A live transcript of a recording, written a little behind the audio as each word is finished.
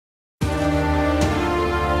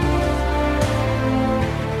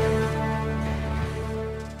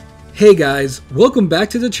Hey guys, welcome back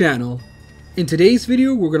to the channel. In today's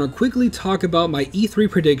video, we're going to quickly talk about my E3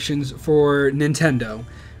 predictions for Nintendo.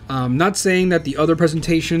 Not saying that the other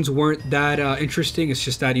presentations weren't that interesting, it's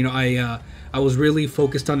just that, I was really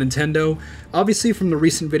focused on Nintendo. Obviously, from the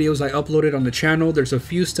recent videos I uploaded on the channel, there's a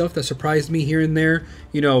few stuff that surprised me here and there.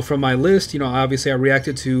 From my list, obviously I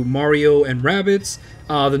reacted to Mario and Rabbids,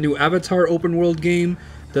 the new Avatar open world game,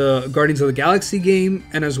 the Guardians of the Galaxy game,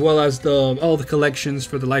 and as well as all the collections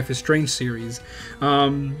for the Life is Strange series.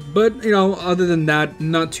 But other than that,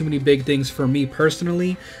 not too many big things for me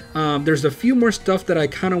personally. There's a few more stuff that I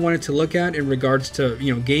kind of wanted to look at in regards to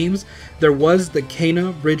games. There was the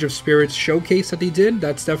Kena Bridge of Spirits showcase that they did.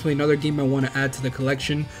 That's definitely another game I want to add to the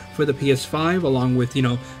collection for the PS5, along with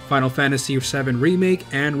Final Fantasy VII Remake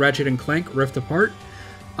and Ratchet & Clank Rift Apart.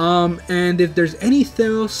 And if there's anything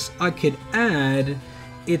else I could add,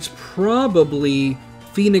 it's probably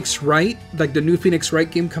Phoenix Wright, like the new Phoenix Wright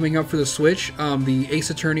game coming out for the Switch, the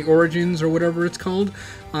Ace Attorney Origins or whatever it's called.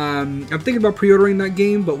 I'm thinking about pre-ordering that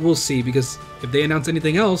game, but we'll see, because if they announce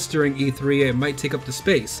anything else during E3, it might take up the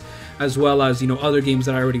space, as well as other games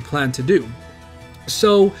that I already plan to do.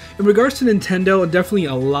 So, in regards to Nintendo, definitely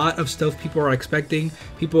a lot of stuff people are expecting.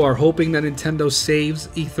 People are hoping that Nintendo saves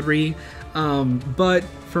E3, but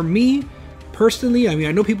for me, personally,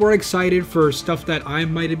 I know people are excited for stuff that I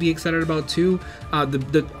might be excited about too.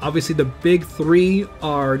 Obviously the big three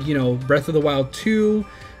are, Breath of the Wild 2,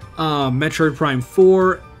 Metroid Prime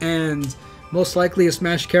 4, and most likely a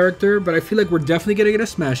Smash character, but I feel like we're definitely going to get a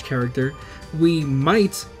Smash character. We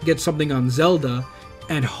might get something on Zelda,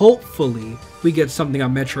 and hopefully we get something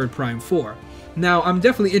on Metroid Prime 4. Now, I'm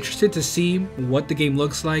definitely interested to see what the game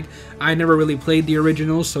looks like. I never really played the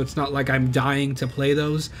originals, so it's not like I'm dying to play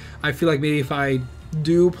those. I feel like maybe if I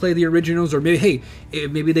do play the originals, or maybe, hey,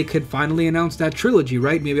 maybe they could finally announce that trilogy,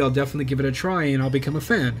 right? Maybe I'll definitely give it a try and I'll become a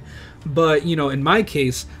fan. But, in my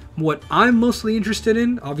case, what I'm mostly interested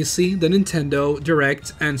in, obviously, the Nintendo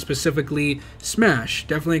Direct, and specifically Smash.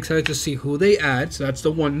 Definitely excited to see who they add, so that's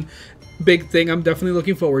the one big thing I'm definitely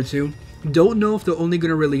looking forward to. Don't know if they're only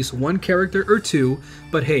going to release one character or two,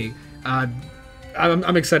 but hey,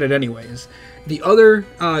 I'm excited anyways. The other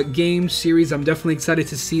game series I'm definitely excited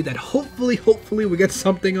to see that hopefully we get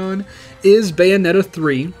something on is Bayonetta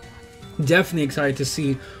 3. Definitely excited to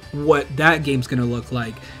see what that game's going to look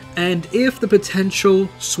like. And if the potential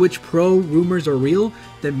Switch Pro rumors are real,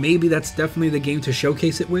 then maybe that's definitely the game to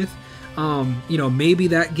showcase it with. Maybe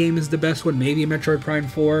that game is the best one, maybe Metroid Prime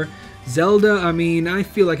 4. Zelda, I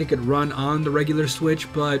feel like it could run on the regular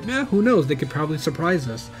Switch, but who knows, they could probably surprise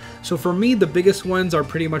us. So for me, the biggest ones are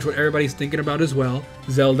pretty much what everybody's thinking about as well: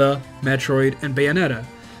 Zelda, Metroid, and Bayonetta.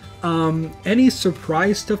 Any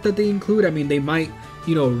surprise stuff that they include, they might,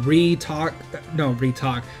 I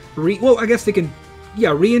guess they can,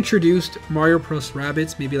 reintroduced Mario Bros.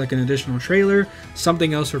 Rabbids, maybe like an additional trailer,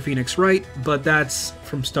 something else for Phoenix Wright, but that's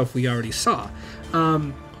from stuff we already saw.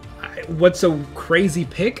 What's a crazy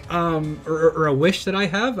pick or a wish that I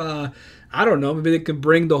have? I don't know, maybe they could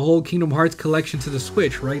bring the whole Kingdom Hearts collection to the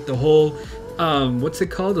Switch, right? The whole what's it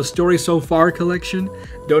called, the Story So Far collection.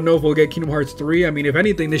 Don't know if we'll get Kingdom Hearts 3. If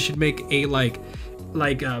anything, they should make a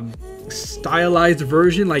stylized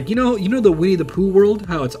version, like the Winnie the Pooh world,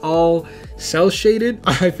 how it's all cell shaded.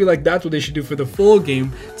 I feel like that's what they should do for the full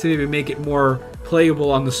game to maybe make it more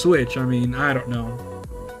playable on the Switch. I don't know.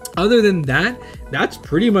 Other than that, that's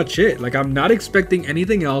pretty much it. I'm not expecting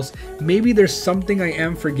anything else. Maybe there's something I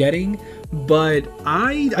am forgetting, but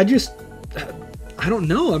I don't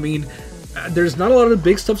know. There's not a lot of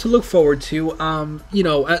big stuff to look forward to.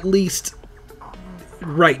 At least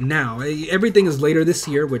right now. Everything is later this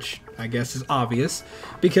year, which I guess is obvious,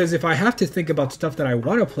 because if I have to think about stuff that I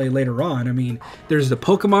want to play later on, there's the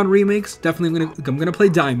Pokemon remakes. Definitely I'm gonna play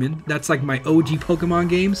Diamond. That's like my OG Pokemon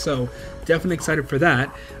game, so definitely excited for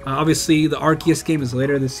that. Obviously the Arceus game is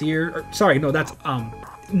later this year. Sorry, no, that's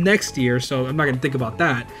next year, so I'm not gonna think about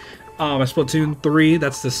that. Splatoon 3,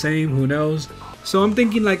 that's the same, who knows. So I'm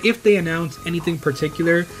thinking, like, if they announce anything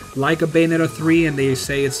particular, like a Bayonetta 3, and they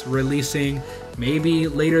say it's releasing maybe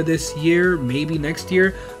later this year, maybe next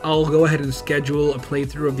year, I'll go ahead and schedule a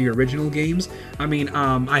playthrough of the original games.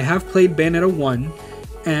 I have played Bayonetta 1,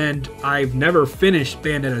 and I've never finished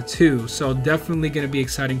Bayonetta 2, so definitely going to be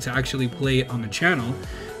exciting to actually play it on the channel.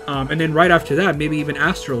 And then right after that, maybe even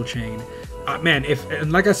Astral Chain.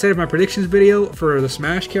 And like I said in my predictions video for the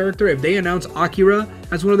Smash character, if they announce Akira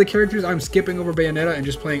as one of the characters, I'm skipping over Bayonetta and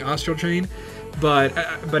just playing Astral Chain. But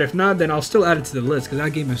if not, then I'll still add it to the list, because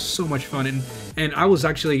that game is so much fun. And I was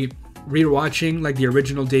actually rewatching like the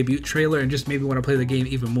original debut trailer and just maybe want to play the game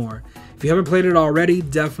even more. If you haven't played it already,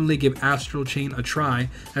 definitely give Astral Chain a try,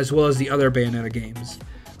 as well as the other Bayonetta games.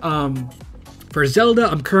 For Zelda,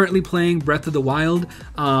 I'm currently playing Breath of the Wild.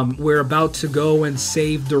 We're about to go and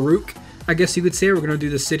save Daruk, I guess you could say. We're going to do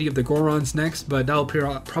the City of the Gorons next, but that'll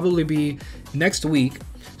probably be next week.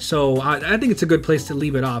 So I think it's a good place to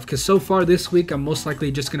leave it off, because so far this week, I'm most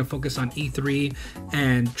likely just going to focus on E3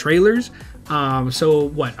 and trailers. So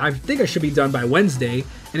what? I think I should be done by Wednesday.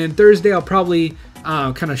 And then Thursday, I'll probably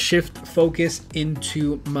kind of shift focus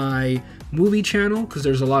into my movie channel, because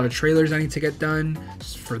there's a lot of trailers I need to get done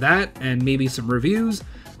for that, and maybe some reviews.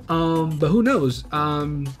 But who knows?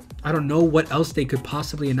 I don't know what else they could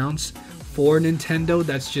possibly announce for Nintendo.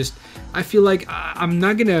 That's just, I feel like I'm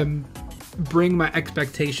not gonna bring my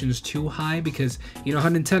expectations too high, because you know how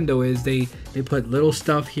Nintendo is. They put little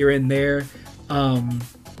stuff here and there.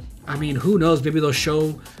 I mean, who knows? Maybe they'll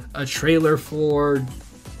show a trailer for,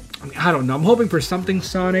 I don't know. I'm hoping for something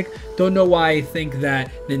Sonic. Don't know why I think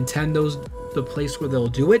that Nintendo's the place where they'll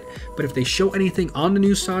do it. But if they show anything on the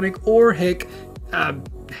new Sonic, or heck,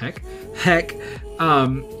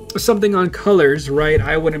 something on Colors, right?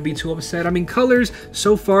 I wouldn't be too upset. I mean, Colors,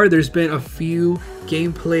 so far there's been a few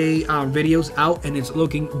gameplay videos out, and it's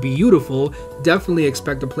looking beautiful. Definitely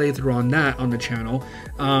expect a playthrough on that on the channel.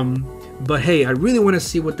 But hey, I really want to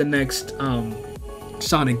see what the next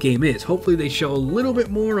Sonic game is. Hopefully they show a little bit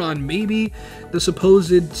more on maybe the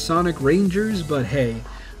supposed Sonic Rangers, but hey,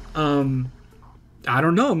 I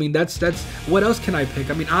don't know. I mean, that's what else can I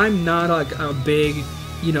pick? I mean, I'm not like a big,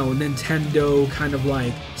 you know, Nintendo kind of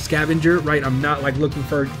like scavenger, right? I'm not like looking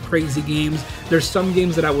for crazy games. There's some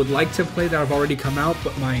games that I would like to play that have already come out,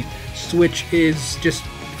 but my Switch is just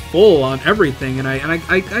full on everything, and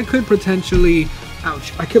I could potentially,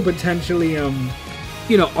 I could potentially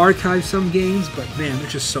you know, archive some games, but man,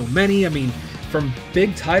 there's just so many. I mean, from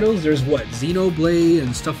big titles, there's what, Xenoblade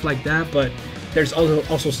and stuff like that, but there's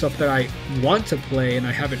also stuff that I want to play and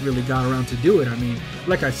I haven't really got around to do it. I mean,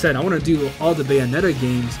 like I said, I want to do all the Bayonetta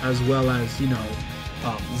games, as well as, you know,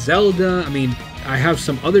 Zelda. I mean, I have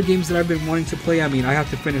some other games that I've been wanting to play. I mean, I have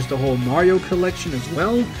to finish the whole Mario collection as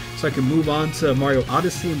well, so I can move on to Mario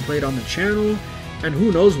Odyssey and play it on the channel. And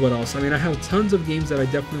who knows what else. I mean, I have tons of games that I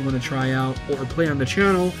definitely want to try out or play on the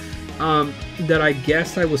channel, that I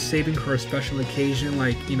guess I was saving for a special occasion,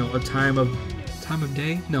 like, you know, a time of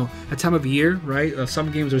day? No, a time of year, right?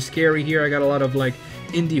 Some games are scary here. I got a lot of like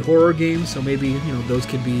indie horror games, so maybe, you know, those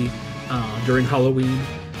could be during Halloween.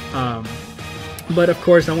 But of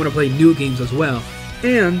course, I want to play new games as well.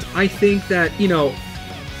 And I think that, you know,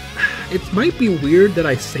 it might be weird that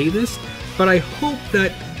I say this, but I hope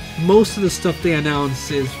that most of the stuff they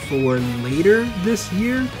announce is for later this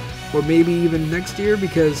year, or maybe even next year,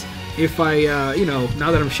 because if I, you know,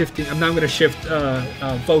 now that I'm shifting, I'm not going to shift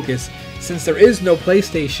focus. Since there is no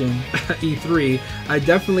PlayStation E3, I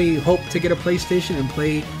definitely hope to get a PlayStation and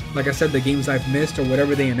play, like I said, the games I've missed or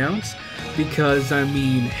whatever they announce. Because, I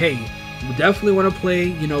mean, hey, we definitely want to play,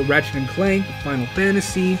 you know, Ratchet & Clank, Final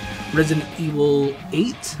Fantasy, Resident Evil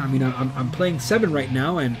 8. I mean, I'm playing 7 right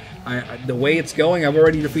now, and the way it's going, I've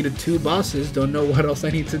already defeated 2 bosses. Don't know what else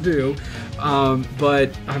I need to do.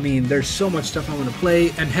 But, I mean, there's so much stuff I want to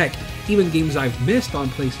play. And heck, even games I've missed on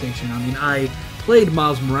PlayStation. I mean, I played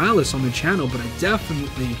Miles Morales on the channel, but I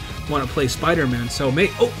definitely want to play Spider-Man. So,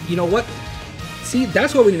 oh, you know what? See,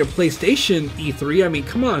 that's why we need a PlayStation E3. I mean,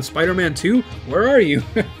 come on, Spider-Man 2? Where are you?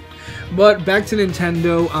 But back to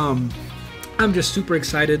Nintendo. I'm just super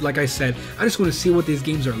excited. Like I said, I just want to see what these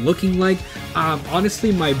games are looking like.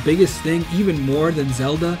 Honestly, my biggest thing, even more than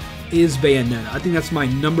Zelda, is Bayonetta. I think that's my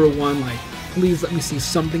 #1. Like, please let me see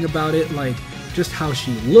something about it. Like, just how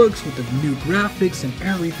she looks with the new graphics and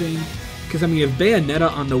everything. Because, I mean, if Bayonetta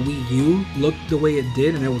on the Wii U looked the way it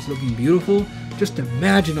did and it was looking beautiful, just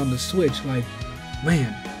imagine on the Switch. Like,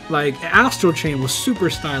 man, like, Astral Chain was super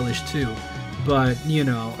stylish too. But, you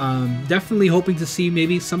know, definitely hoping to see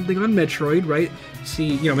maybe something on Metroid, right?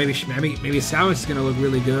 See, you know, maybe Samus is gonna look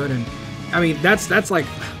really good, and I mean, that's like,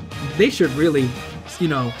 they should really, you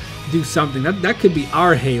know, do something. That could be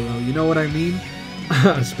our Halo. You know what I mean?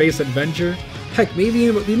 Space adventure. Heck, maybe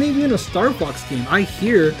in a Star Fox game. I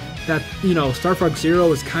hear that, you know, Star Fox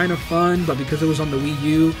Zero is kind of fun, but because it was on the Wii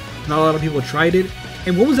U, not a lot of people tried it.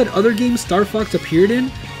 And what was that other game Star Fox appeared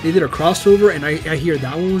in? They did a crossover, and I hear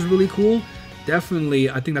that one was really cool. Definitely,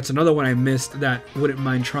 I think that's another one I missed that wouldn't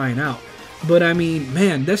mind trying out. But I mean,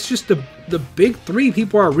 man, that's just the big 3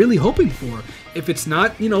 people are really hoping for. If it's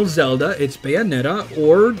not, you know, Zelda, it's Bayonetta,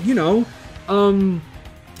 or, you know,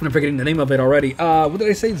 I'm forgetting the name of it already. What did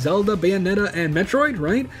I say? Zelda, Bayonetta, and Metroid,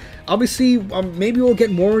 right? Obviously, maybe we'll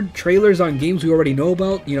get more trailers on games we already know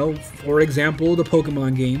about. You know, for example, the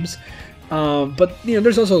Pokemon games. But, you know,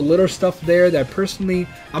 there's also little stuff there that personally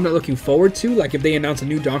I'm not looking forward to. Like if they announce a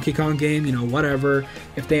new Donkey Kong game, you know, whatever.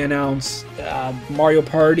 If they announce Mario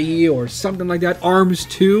Party or something like that. ARMS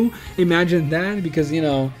 2, imagine that. Because, you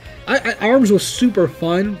know, ARMS was super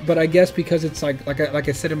fun. But I guess because it's like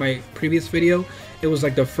I said in my previous video, it was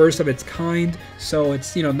like the first of its kind. So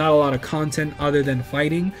it's, you know, not a lot of content other than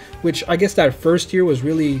fighting. Which I guess that first year was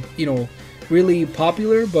really, you know, really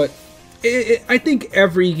popular. But I think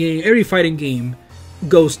every fighting game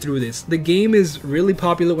goes through this. The game is really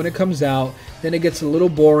popular when it comes out, then it gets a little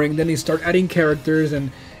boring, then they start adding characters,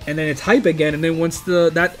 and then it's hype again, and then once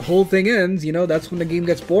that whole thing ends, you know, that's when the game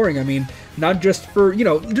gets boring. I mean, not just for, you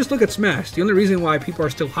know, just look at Smash. The only reason why people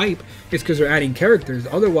are still hype is because they're adding characters.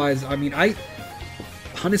 Otherwise, I mean,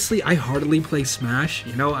 honestly, I hardly play Smash.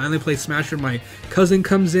 You know, I only play Smash when my cousin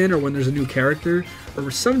comes in or when there's a new character,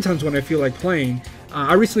 or sometimes when I feel like playing.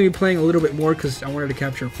 I recently been playing a little bit more because I wanted to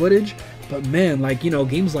capture footage, but man, like, you know,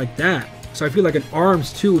 games like that. So I feel like an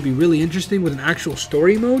ARMS 2 would be really interesting with an actual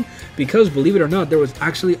story mode, because believe it or not, there was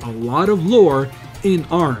actually a lot of lore in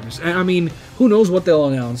ARMS. And I mean, who knows what they'll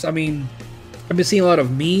announce. I mean, I've been seeing a lot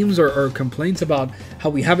of memes or complaints about how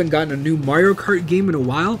we haven't gotten a new Mario Kart game in a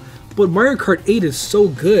while, but Mario Kart 8 is so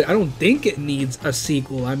good, I don't think it needs a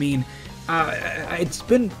sequel. I mean, it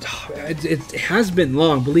has been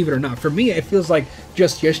long, believe it or not. For me, it feels like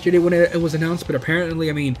just yesterday when it was announced, but apparently,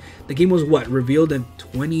 I mean, the game was what, revealed in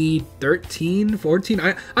 2013, 14?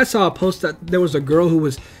 I saw a post that there was a girl who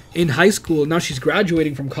was in high school, now she's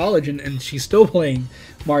graduating from college, and she's still playing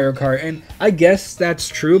Mario Kart, and I guess that's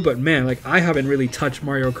true, but man, like, I haven't really touched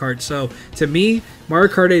Mario Kart, so to me, Mario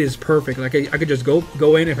Kart 8 is perfect. Like, I could just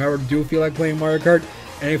go in if I ever do feel like playing Mario Kart,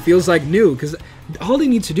 and it feels like new, because all they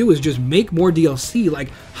need to do is just make more DLC.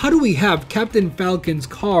 Like, how do we have Captain Falcon's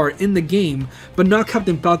car in the game, but not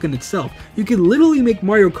Captain Falcon itself? You could literally make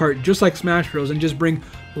Mario Kart just like Smash Bros. And just bring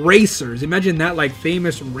racers. Imagine that, like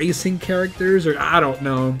famous racing characters, or I don't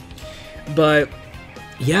know. But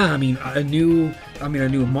yeah, I mean, a new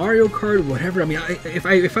Mario Kart, whatever. I mean, if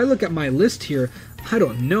I look at my list here, I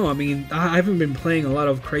don't know. I mean, I haven't been playing a lot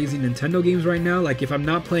of crazy Nintendo games right now. Like, if I'm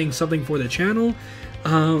not playing something for the channel,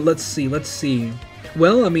 let's see.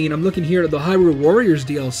 Well, I mean, I'm looking here at the Hyrule Warriors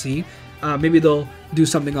DLC. Maybe they'll do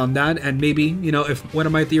something on that, and maybe, you know, if one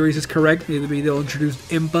of my theories is correct, maybe they'll introduce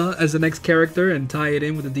Impa as the next character and tie it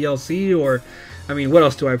in with the DLC, or, I mean, what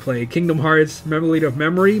else do I play? Kingdom Hearts, Memory of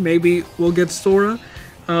Memory, maybe we'll get Sora.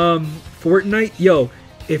 Fortnite, yo,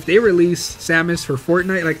 if they release Samus for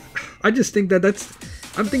Fortnite, like, I just think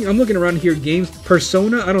I'm looking around here, games,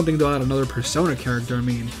 Persona, I don't think they'll add another Persona character. I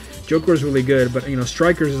mean, Joker's really good, but, you know,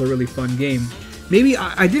 Strikers is a really fun game. Maybe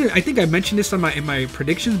I think I mentioned this in my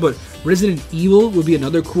predictions, but Resident Evil would be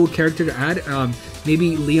another cool character to add.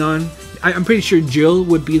 Maybe Leon. I'm pretty sure Jill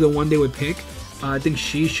would be the one they would pick. I think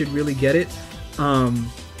she should really get it.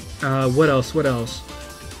 What else?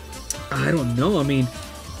 I don't know. I mean,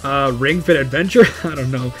 Ring Fit Adventure. I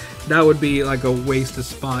don't know. That would be like a waste of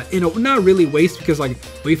spot. You know, not really waste, because like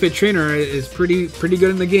Wii Fit Trainer is pretty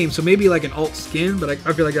good in the game. So maybe like an alt skin, but I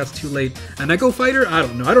feel like that's too late. An Echo Fighter, I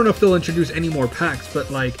don't know. I don't know if they'll introduce any more packs,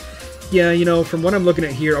 but like, yeah, you know, from what I'm looking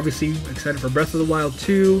at here, obviously excited for Breath of the Wild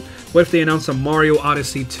 2. What if they announce a Mario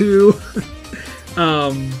Odyssey 2?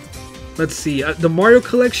 Let's see, the Mario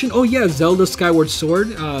Collection. Oh yeah, Zelda Skyward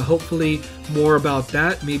Sword. Hopefully more about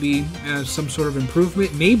that. Maybe some sort of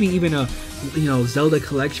improvement. Maybe even a, you know, Zelda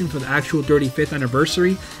Collection for the actual 35th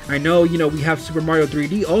anniversary. I know, you know, we have Super Mario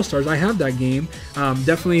 3D All-Stars. I have that game.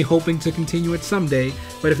 Definitely hoping to continue it someday.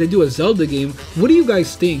 But if they do a Zelda game, what do you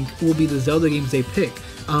guys think will be the Zelda games they pick?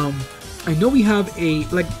 I know we have a,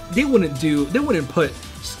 like, they wouldn't put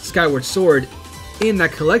Skyward Sword in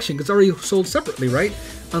that collection because it's already sold separately, right?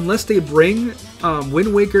 Unless they bring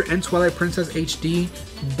Wind Waker and Twilight Princess HD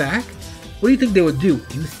back. What do you think they would do?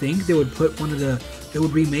 Do you think they would put they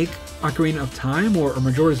would remake Ocarina of Time or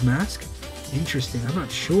Majora's Mask? Interesting, I'm not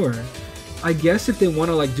sure. I guess if they want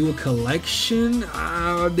to like do a collection,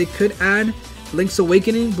 they could add Link's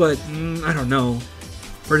Awakening, but I don't know.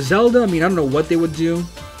 For Zelda, I mean, I don't know what they would do.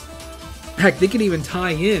 Heck, they could even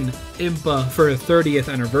tie in Impa for a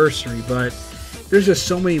 30th anniversary, but there's just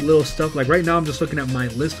so many little stuff. Like right now, I'm just looking at my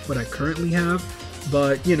list of what I currently have.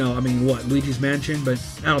 But, you know, I mean, what? Luigi's Mansion? But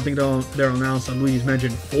I don't think they'll announce on Luigi's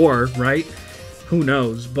Mansion 4, right? Who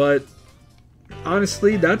knows? But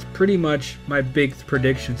honestly, that's pretty much my big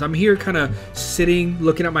predictions. I'm here kind of sitting,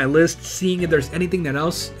 looking at my list, seeing if there's anything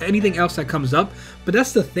else that comes up. But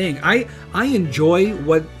that's the thing. I enjoy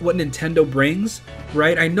what Nintendo brings,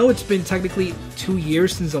 right? I know it's been technically 2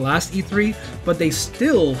 years since the last E3, but they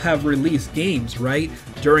still have released games, right?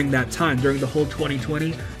 During that time, during the whole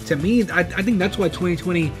 2020. To me, I think that's why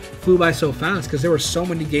 2020 flew by so fast, because there were so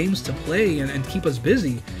many games to play and keep us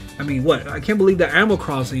busy. I mean, I can't believe that Animal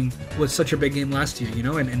Crossing was such a big game last year, you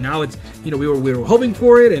know, and now it's, you know, we were hoping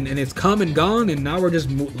for it, and it's come and gone, and now we're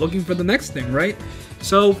just looking for the next thing, right?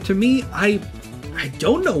 So to me, I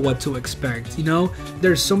don't know what to expect, you know.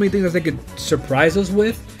 There's so many things that they could surprise us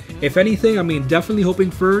with. If anything, I mean, definitely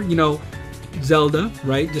hoping for, you know, Zelda,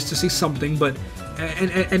 right, just to see something. But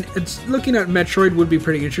and it's, looking at Metroid would be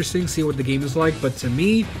pretty interesting, see what the game is like. But to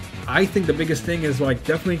me, I think the biggest thing is, like,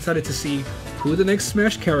 definitely excited to see who the next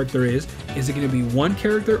Smash character is. Is it going to be one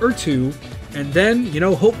character or two? And then, you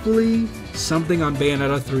know, hopefully something on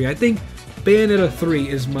Bayonetta 3. I think Bayonetta 3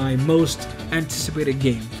 is my most anticipated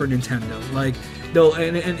game for Nintendo. Like, though,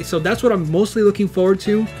 and so that's what I'm mostly looking forward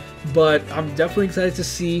to. But I'm definitely excited to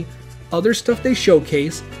see other stuff they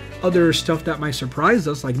showcase, other stuff that might surprise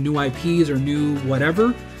us, like new IPs or new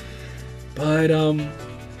whatever. But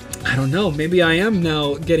I don't know, maybe I am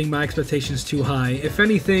now getting my expectations too high. If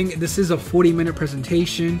anything, this is a 40-minute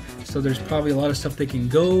presentation, so there's probably a lot of stuff they can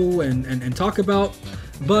go and talk about.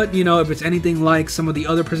 But, you know, if it's anything like some of the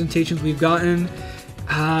other presentations we've gotten,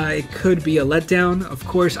 it could be a letdown. Of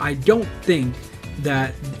course, I don't think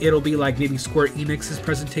that it'll be like maybe Square Enix's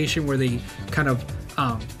presentation, where they kind of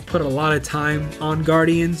put a lot of time on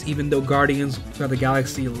Guardians, even though Guardians of the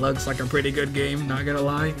Galaxy looks like a pretty good game, not gonna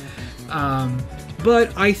lie.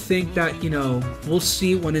 But I think that, you know, we'll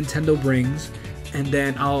see what Nintendo brings, and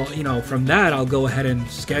then I'll, you know, from that I'll go ahead and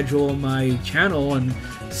schedule my channel and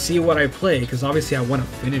see what I play, because obviously I want to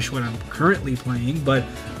finish what I'm currently playing, but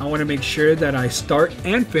I want to make sure that I start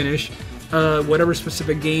and finish whatever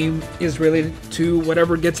specific game is related to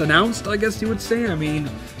whatever gets announced, I guess you would say. I mean,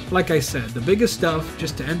 like I said, the biggest stuff,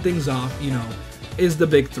 just to end things off, you know, is the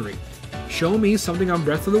big three. Show me something on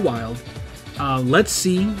Breath of the Wild. Let's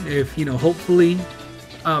see if, you know, hopefully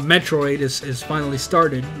Metroid is finally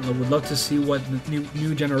started. I would love to see what the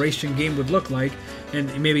new generation game would look like, and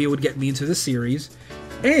maybe it would get me into the series.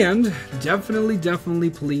 And definitely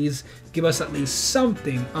please give us at least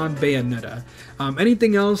something on Bayonetta.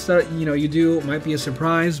 Anything else that, you know, you do might be a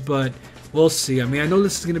surprise, but we'll see. I mean, I know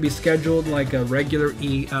this is going to be scheduled like a regular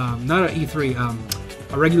not an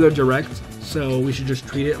E3, a regular Direct, so we should just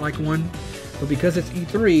treat it like one. But because it's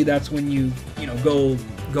E3, that's when you know,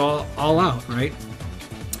 go all out, right?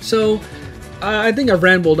 So I think I've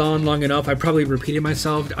rambled on long enough. I probably repeated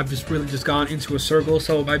myself. I've just really gone into a circle.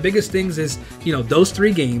 So my biggest things is, you know, those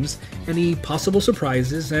 3 games, any possible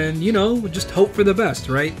surprises, and, you know, just hope for the best,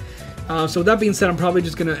 right? So with that being said, I'm probably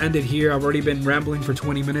just going to end it here. I've already been rambling for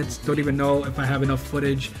 20 minutes. Don't even know if I have enough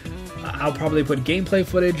footage. I'll probably put gameplay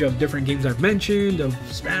footage of different games I've mentioned, of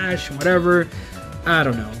Smash, whatever. I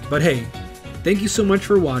don't know. But hey, thank you so much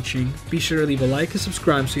for watching. Be sure to leave a like and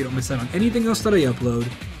subscribe so you don't miss out on anything else that I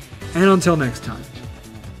upload. And until next time,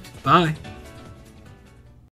 bye.